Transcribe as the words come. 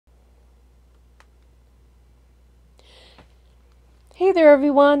Hey there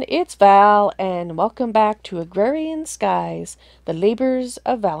everyone, it's Val and welcome back to Agrarian Skies, the labors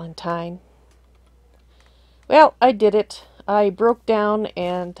of Valentine. Well, I did it. I broke down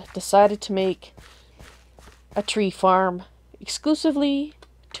and decided to make a tree farm exclusively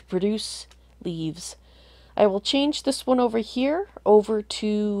to produce leaves. I will change this one over here over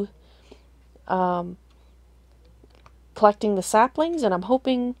to collecting the saplings, and I'm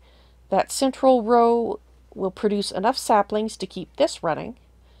hoping that central row will produce enough saplings to keep this running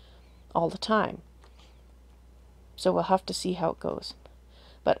all the time. So we'll have to see how it goes.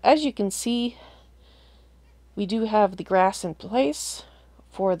 But as you can see, we do have the grass in place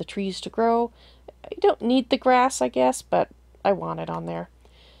for the trees to grow. I don't need the grass, I guess, but I want it on there.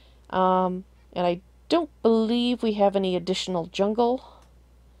 And I don't believe we have any additional jungle,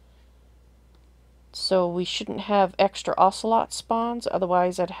 so we shouldn't have extra ocelot spawns.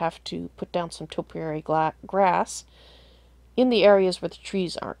 Otherwise, I'd have to put down some topiary grass in the areas where the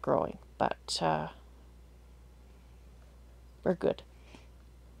trees aren't growing. But we're good.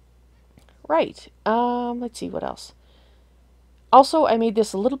 Right. Let's see what else. Also, I made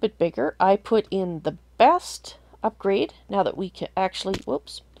this a little bit bigger. I put in the best upgrade now that we can actually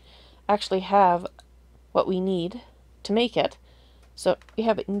have what we need to make it. So we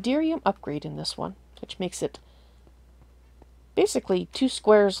have an Enderium upgrade in this one, which makes it basically 2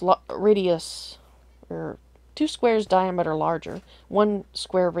 squares radius, or 2 squares diameter larger, 1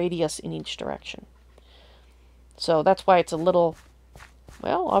 square radius in each direction. So that's why it's a little,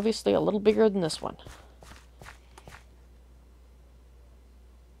 well, obviously a little bigger than this one.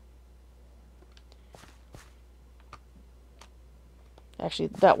 Actually,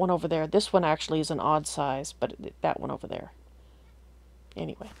 that one over there. This one actually is an odd size, but that one over there.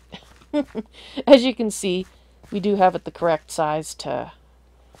 Anyway, as you can see, we do have it the correct size to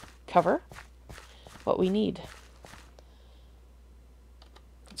cover what we need.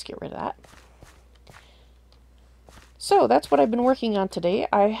 Let's get rid of that. So that's what I've been working on today.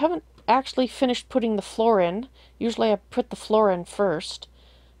 I haven't actually finished putting the floor in. Usually I put the floor in first,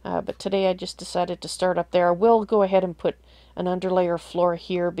 but today I just decided to start up there. I will go ahead and put an underlayer floor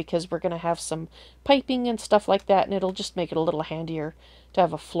here because we're going to have some piping and stuff like that, and it'll just make it a little handier to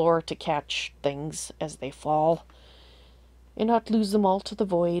have a floor to catch things as they fall and not lose them all to the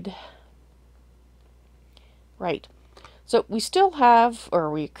void. Right. So we still have, or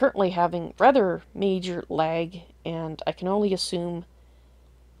we're currently having, rather major lag, and I can only assume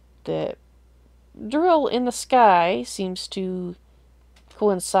the drill in the sky seems to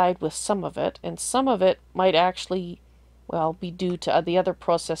coincide with some of it, and some of it might actually, well, be due to the other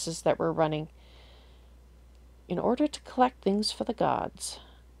processes that we're running in order to collect things for the gods.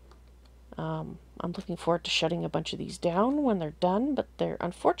 I'm looking forward to shutting a bunch of these down when they're done, but they're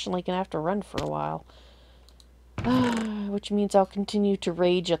unfortunately going to have to run for a while. Which means I'll continue to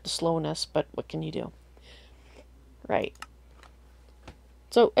rage at the slowness, but what can you do? Right.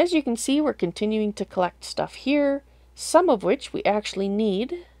 So as you can see, we're continuing to collect stuff here, some of which we actually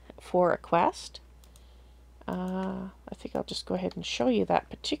need for a quest. I think I'll just go ahead and show you that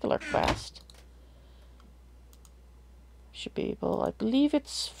particular quest. Should be able, I believe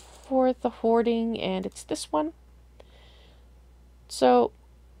it's for the hoarding, and it's this one. So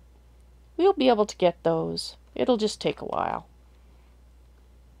we'll be able to get those. It'll just take a while.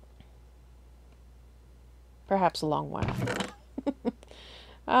 Perhaps a long while.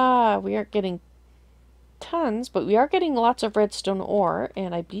 We aren't getting tons, but we are getting lots of redstone ore,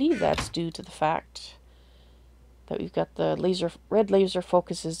 and I believe that's due to the fact that we've got the red laser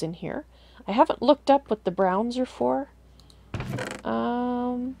focuses in here. I haven't looked up what the browns are for.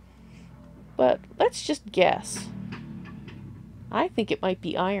 But let's just guess. I think it might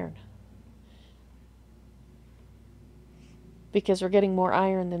be iron, because we're getting more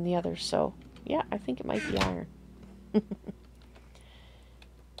iron than the others, so yeah, I think it might be iron.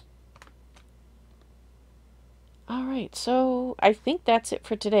 Alright, so I think that's it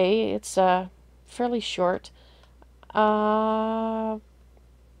for today. It's fairly short. But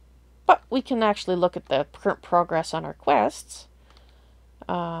we can actually look at the current progress on our quests.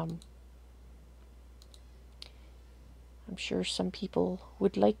 I'm sure some people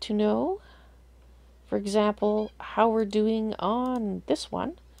would like to know. For example, how we're doing on this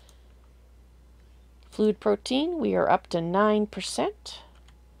one. Fluid protein, we are up to 9%.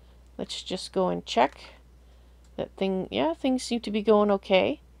 Let's just go and check that thing. Yeah, things seem to be going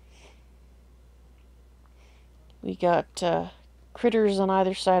okay. We got critters on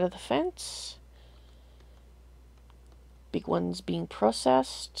either side of the fence. Big ones being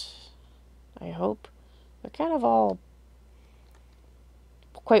processed, I hope. They're kind of all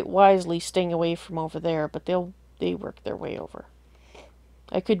quite wisely staying away from over there, but they work their way over.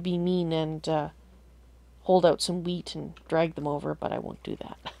 I could be mean and hold out some wheat and drag them over, but I won't do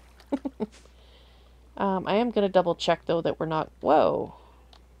that. I am going to double check, though, that we're not, whoa,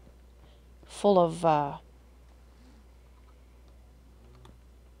 full of,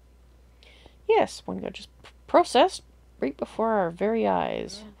 yes, one got just processed right before our very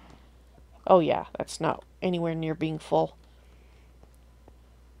eyes. Oh yeah, that's not anywhere near being full.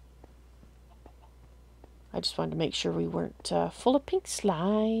 I just wanted to make sure we weren't full of pink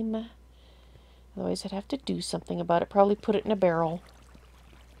slime. Otherwise I'd have to do something about it. Probably put it in a barrel.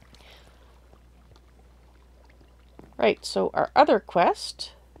 Right, so our other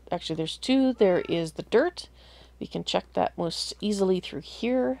quest, actually there's two. There is the dirt. We can check that most easily through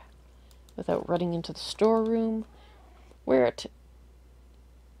here without running into the storeroom. Where it...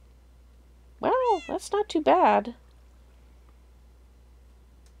 Well, that's not too bad.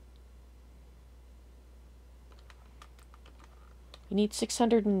 You need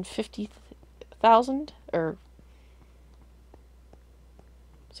 650,000 or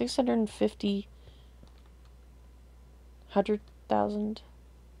 650 100,000.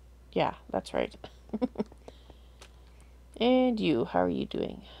 Yeah, that's right. And you, how are you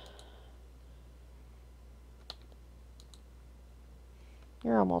doing?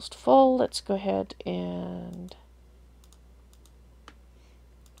 You're almost full. Let's go ahead and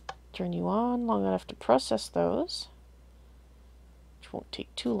turn you on long enough to process those, which won't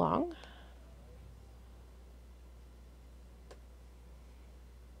take too long.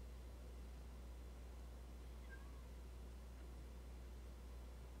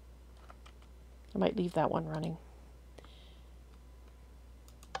 I might leave that one running.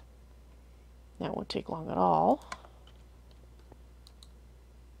 That won't take long at all.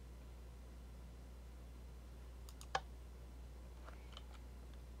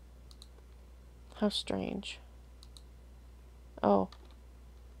 How strange. Oh.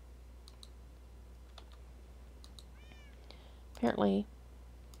 Apparently,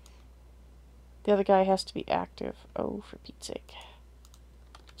 the other guy has to be active. Oh, for Pete's sake.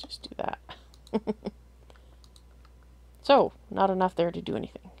 Let's just do that. So, not enough there to do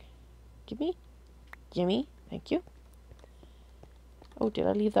anything. Gimme. Gimme. Thank you. Oh, did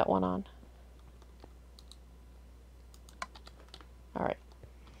I leave that one on? Alright.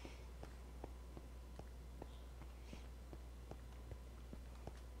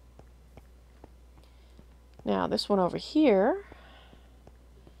 Now, this one over here.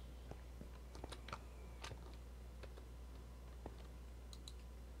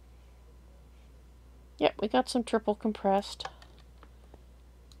 Yep, we got some triple compressed.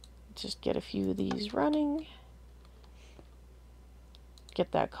 Just get a few of these running.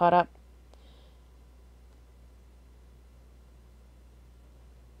 Get that caught up.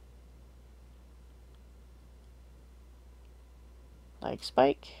 Like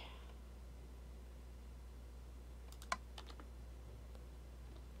spike.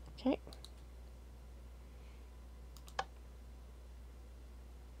 Okay.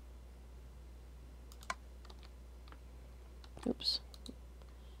 Oops.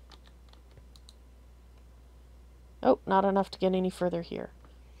 Oh, not enough to get any further here.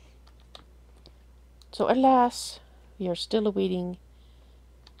 So alas, we are still awaiting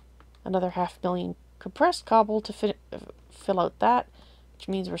another 500,000 compressed cobble to fill out that, which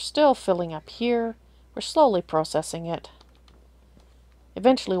means we're still filling up here. We're slowly processing it.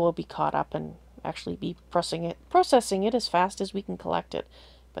 Eventually we'll be caught up and actually be processing it as fast as we can collect it,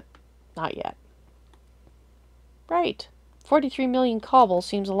 but not yet. Right. 43 million cobble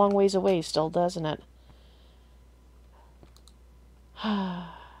seems a long ways away still, doesn't it?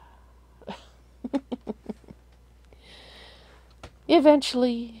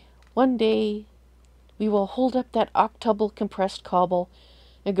 Eventually, one day, we will hold up that octuple compressed cobble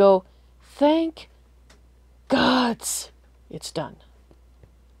and go, thank gods, it's done.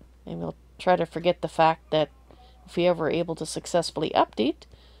 And we'll try to forget the fact that if we ever are able to successfully update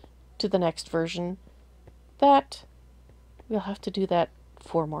to the next version, that we'll have to do that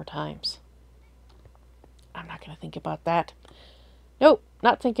 4 more times. I'm not going to think about that. Nope,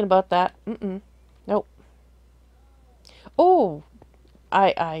 not thinking about that. Nope. Oh,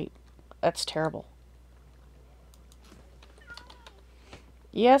 that's terrible.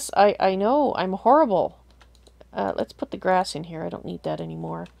 Yes, I know, I'm horrible. Let's put the grass in here. I don't need that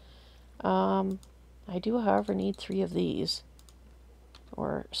anymore. I do, however, need 3 of these.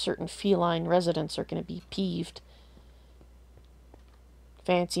 Or certain feline residents are going to be peeved.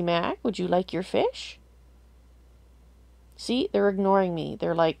 Fancy Mac, would you like your fish? See, they're ignoring me.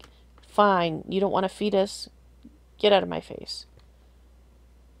 They're like, fine, you don't want to feed us? Get out of my face.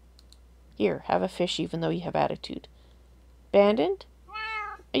 Here, have a fish even though you have attitude. Abandoned?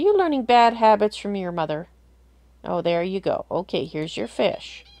 Are you learning bad habits from your mother? Oh, there you go. Okay, here's your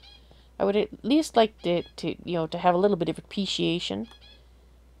fish. I would at least like to have a little bit of appreciation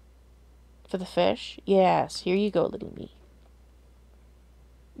for the fish. Yes, here you go, little me.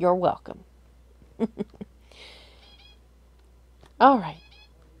 You're welcome. All right.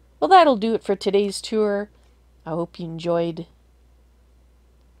 Well, that'll do it for today's tour. I hope you enjoyed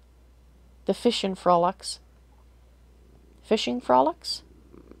the fishing frolics. Fishing frolics?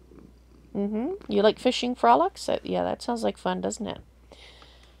 You like fishing frolics? Yeah, that sounds like fun, doesn't it?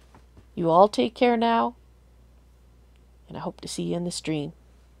 You all take care now, and I hope to see you in the stream.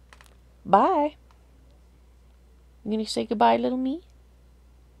 Bye. You gonna say goodbye, little me?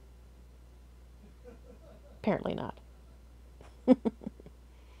 Apparently not.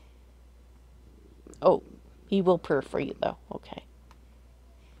 Oh, he will purr for you, though. Okay.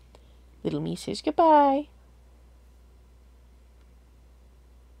 Little me says goodbye.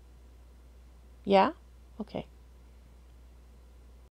 Yeah? Okay.